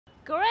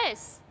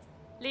Grace、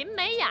林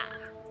美雅，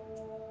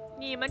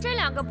你们这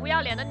两个不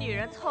要脸的女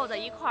人凑在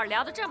一块儿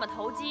聊得这么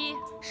投机，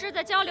是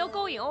在交流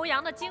勾引欧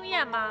阳的经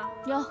验吗？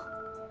哟，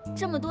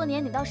这么多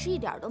年你倒是一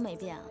点都没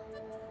变啊！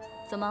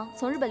怎么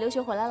从日本留学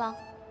回来了？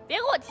别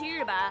给我提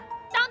日本，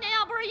当年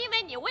要不是因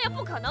为你，我也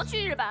不可能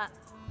去日本。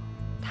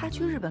他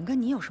去日本跟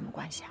你有什么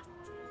关系啊？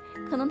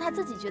可能他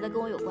自己觉得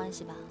跟我有关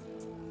系吧。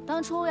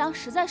当初欧阳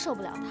实在受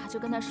不了他，就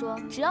跟他说，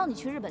只要你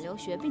去日本留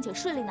学，并且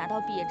顺利拿到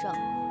毕业证，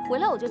回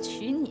来我就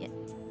娶你。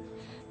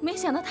没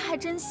想到他还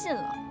真信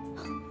了，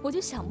我就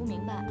想不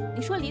明白，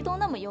你说黎东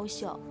那么优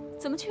秀，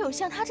怎么却有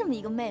像他这么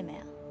一个妹妹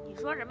啊？你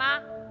说什么？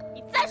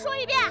你再说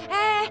一遍！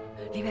哎，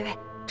李薇薇，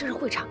这是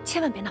会场，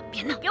千万别闹，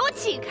别闹！给我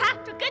起开，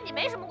这跟你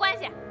没什么关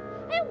系。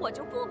哎，我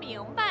就不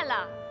明白了，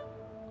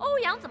欧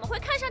阳怎么会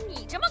看上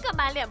你这么个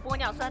满脸玻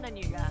尿酸的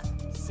女人？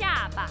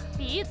下巴、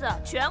鼻子、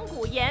颧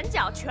骨、眼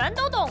角全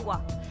都动过。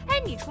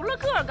哎，你除了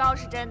个儿高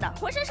是真的，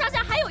浑身上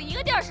下还有一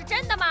个地儿是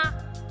真的吗？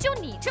就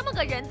你这么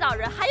个人造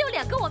人，还有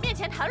脸跟我面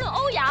前谈论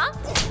欧阳？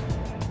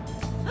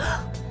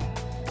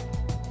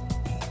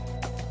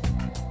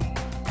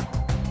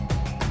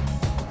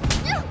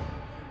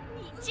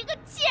你这个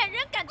贱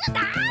人，敢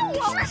打我！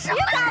别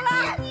打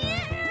了，你！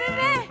薇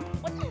薇，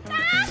我打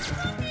死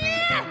你！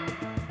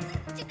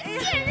这个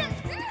贱人！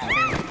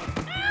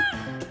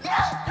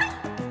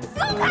松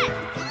开！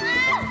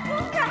松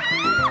开！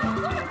你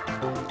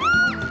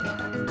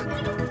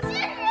个贱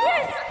人！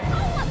挠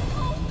我头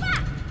发！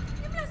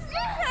你们俩松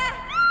开！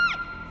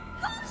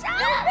松手！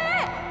薇薇，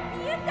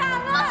别打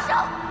了！放手！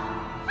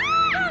放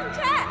开！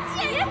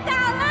别打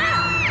了！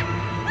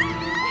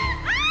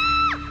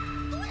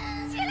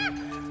起来！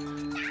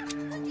打死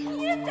你！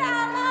别打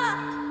了！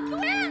主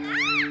任啊！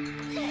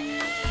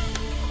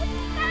我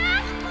打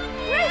死你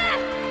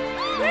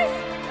 ！Grace，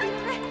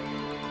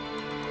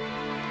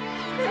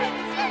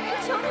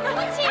 求你们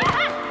起来！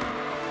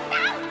打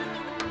死你！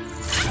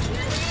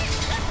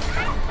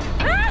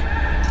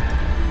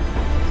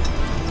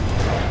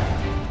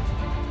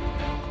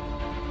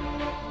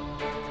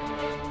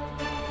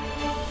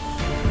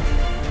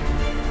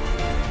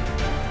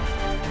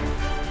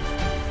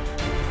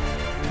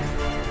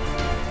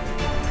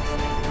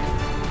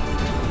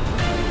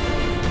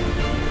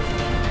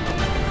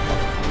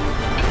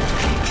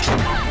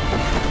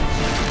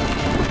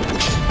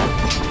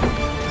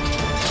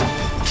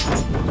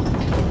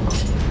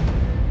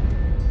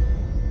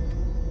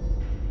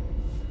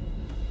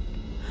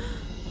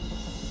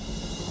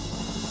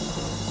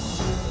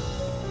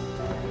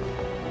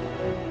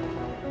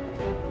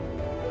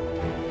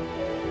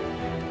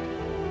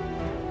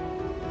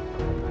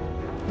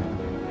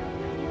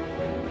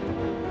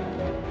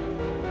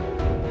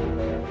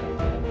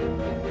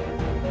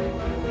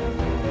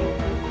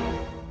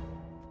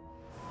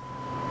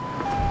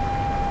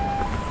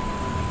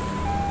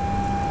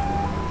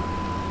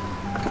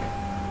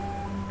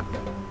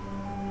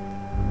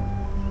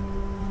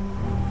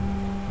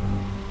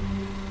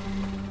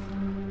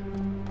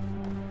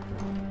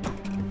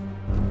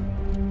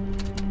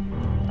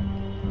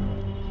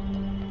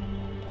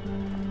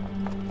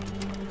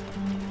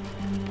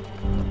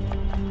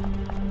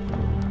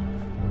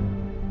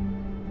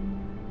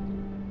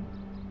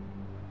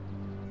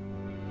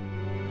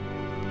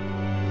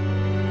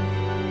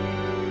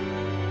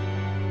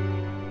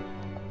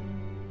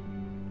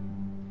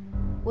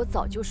我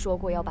早就说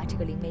过要把这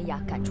个林美雅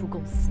赶出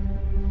公司。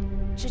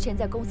之前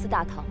在公司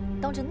大堂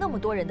当着那么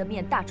多人的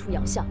面大出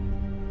洋相，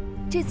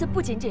这次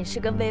不仅仅是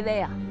跟薇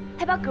薇啊，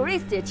还把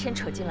Grace 也牵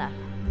扯进来了。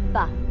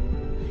爸，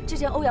之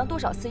前欧阳多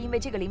少次因为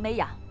这个林美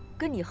雅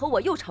跟你和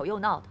我又吵又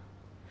闹的，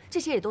这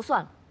些也都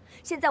算了。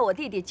现在我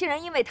弟弟竟然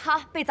因为他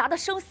被砸得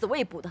生死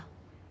未卜的。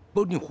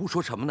不，你胡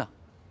说什么呢？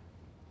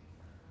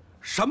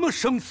什么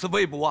生死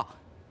未卜啊？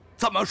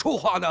怎么说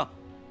话呢？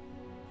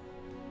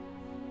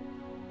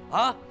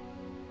啊？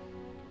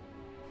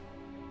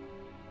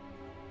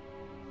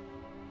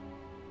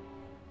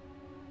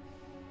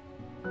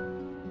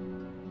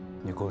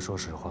你给我说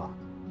实话，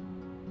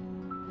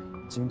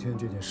今天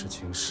这件事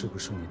情是不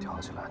是你挑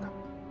起来的？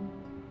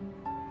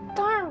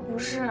当然不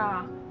是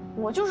啊，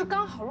我就是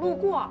刚好路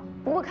过，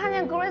我看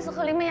见 Grace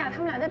和林美雅他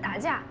们俩在打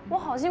架，我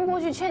好心过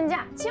去劝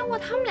架，结果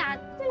他们俩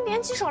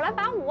联起手来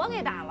把我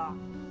给打了。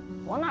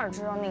我哪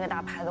知道那个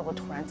大牌子会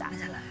突然砸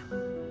下来啊！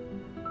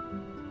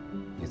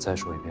你再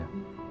说一遍。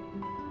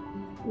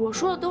我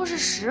说的都是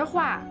实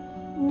话，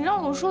你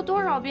让我说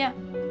多少遍，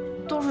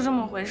都是这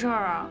么回事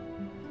儿啊。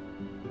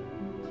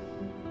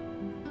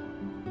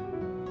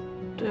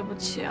对不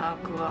起啊，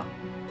哥。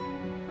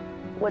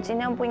我今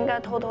天不应该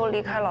偷偷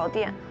离开老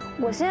店，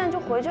我现在就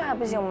回去还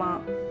不行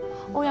吗？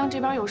欧阳这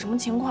边有什么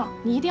情况，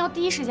你一定要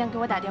第一时间给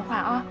我打电话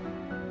啊。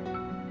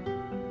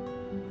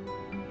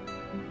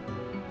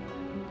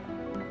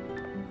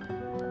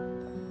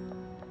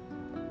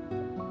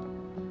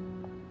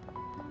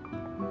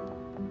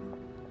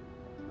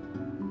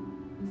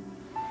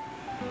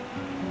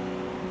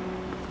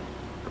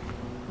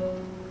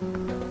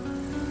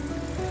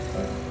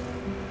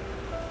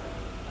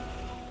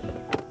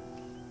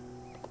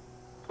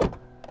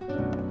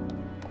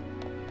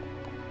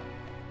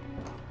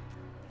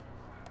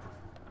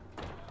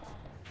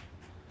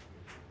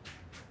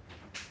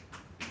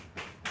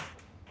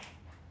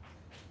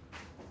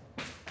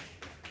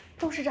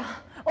董事长，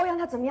欧阳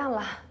他怎么样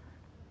了？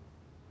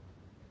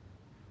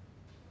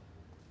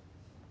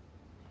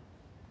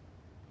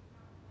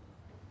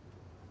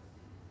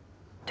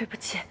对不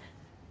起，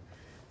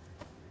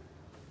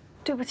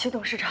对不起，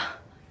董事长，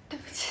对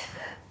不起，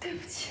对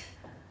不起，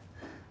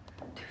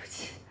对不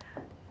起。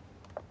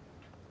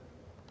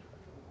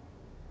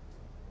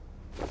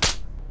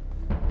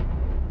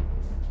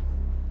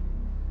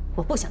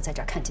我不想在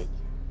这儿看见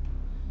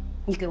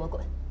你，你给我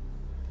滚！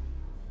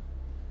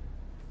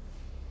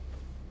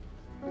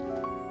滚！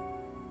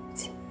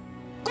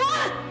对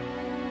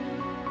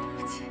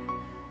不起。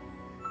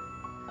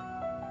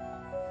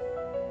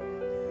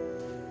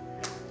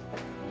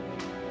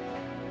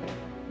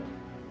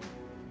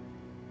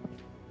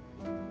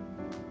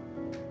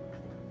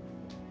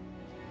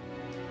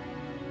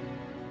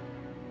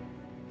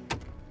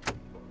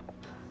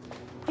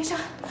医生，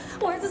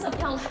我儿子怎么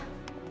样了？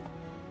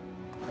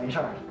没事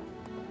儿，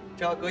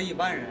这要搁一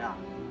般人啊，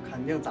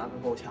肯定砸个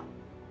够呛。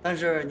但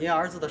是您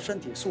儿子的身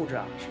体素质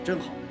啊是真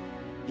好，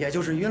也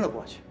就是晕了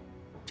过去，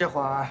这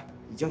会儿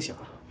已经醒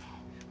了。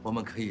我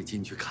们可以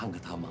进去看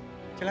看他吗？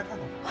进来看看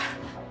吧。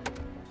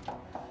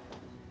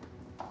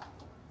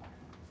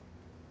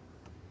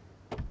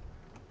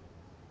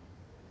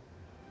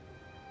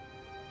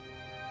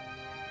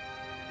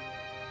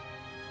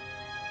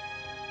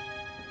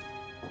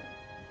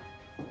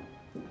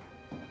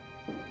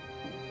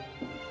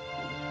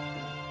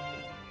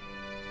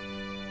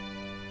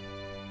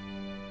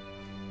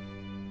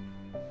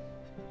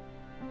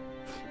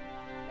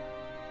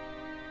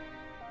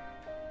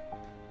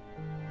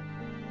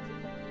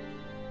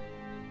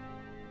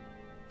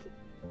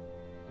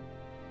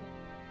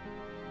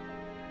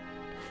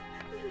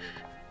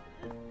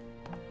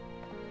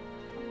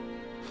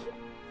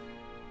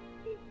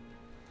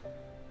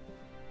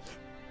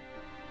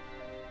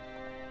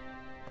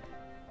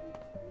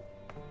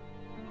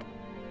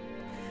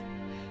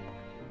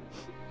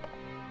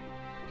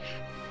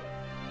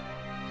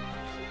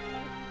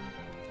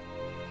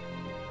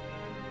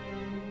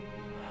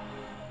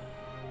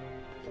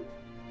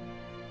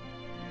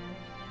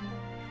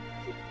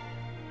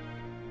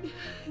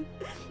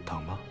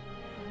疼吗？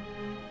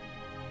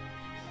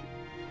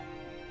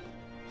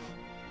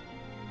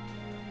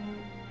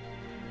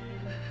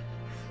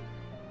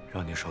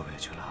让你受委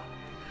屈了。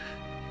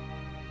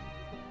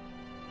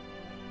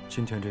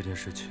今天这件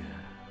事情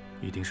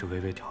一定是微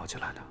微挑起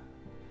来的，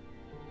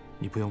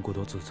你不用过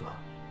多自责，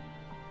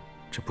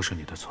这不是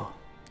你的错，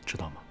知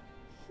道吗？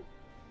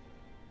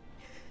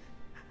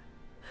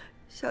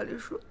小李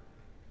叔，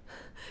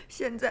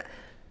现在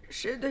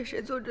谁对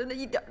谁错真的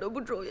一点都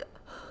不重要。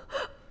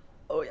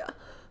欧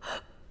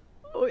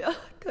阳，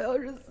他要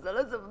是死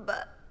了怎么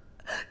办？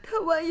他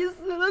万一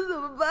死了怎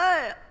么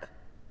办呀？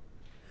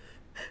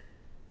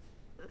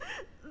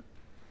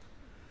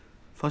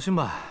放心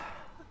吧，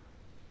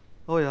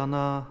欧阳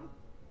呢，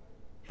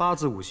八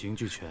字五行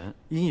俱全，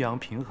阴阳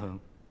平衡，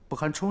不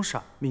含冲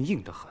煞，命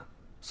硬得很，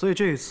所以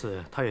这一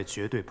次他也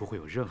绝对不会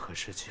有任何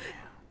事情。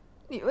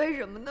你为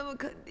什么那么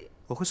肯定？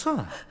我会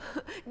算。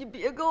你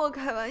别跟我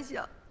开玩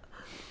笑。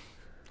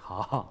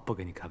好，不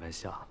跟你开玩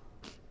笑。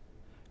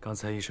刚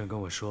才医生跟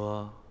我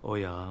说，欧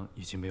阳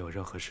已经没有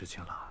任何事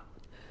情了。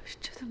是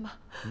真的吗？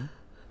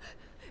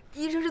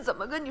医生是怎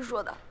么跟你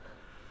说的？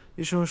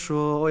医生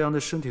说欧阳的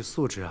身体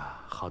素质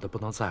啊，好的不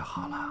能再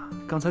好了。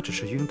刚才只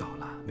是晕倒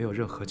了，没有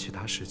任何其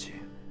他事情。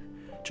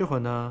这会儿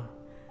呢，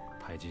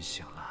他已经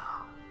醒了。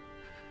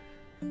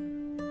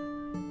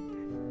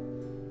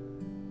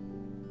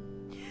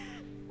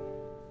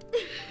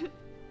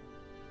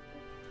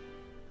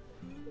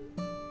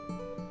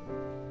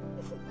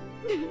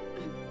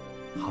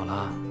好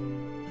了，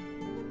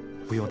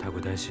不用太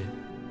过担心，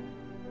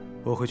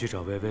我会去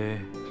找薇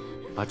薇，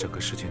把整个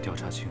事情调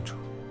查清楚，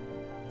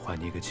还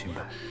你一个清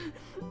白。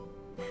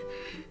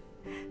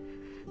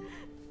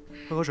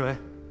喝口水，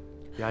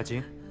压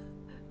惊。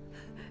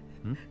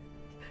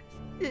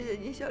谢谢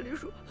你，小李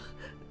叔。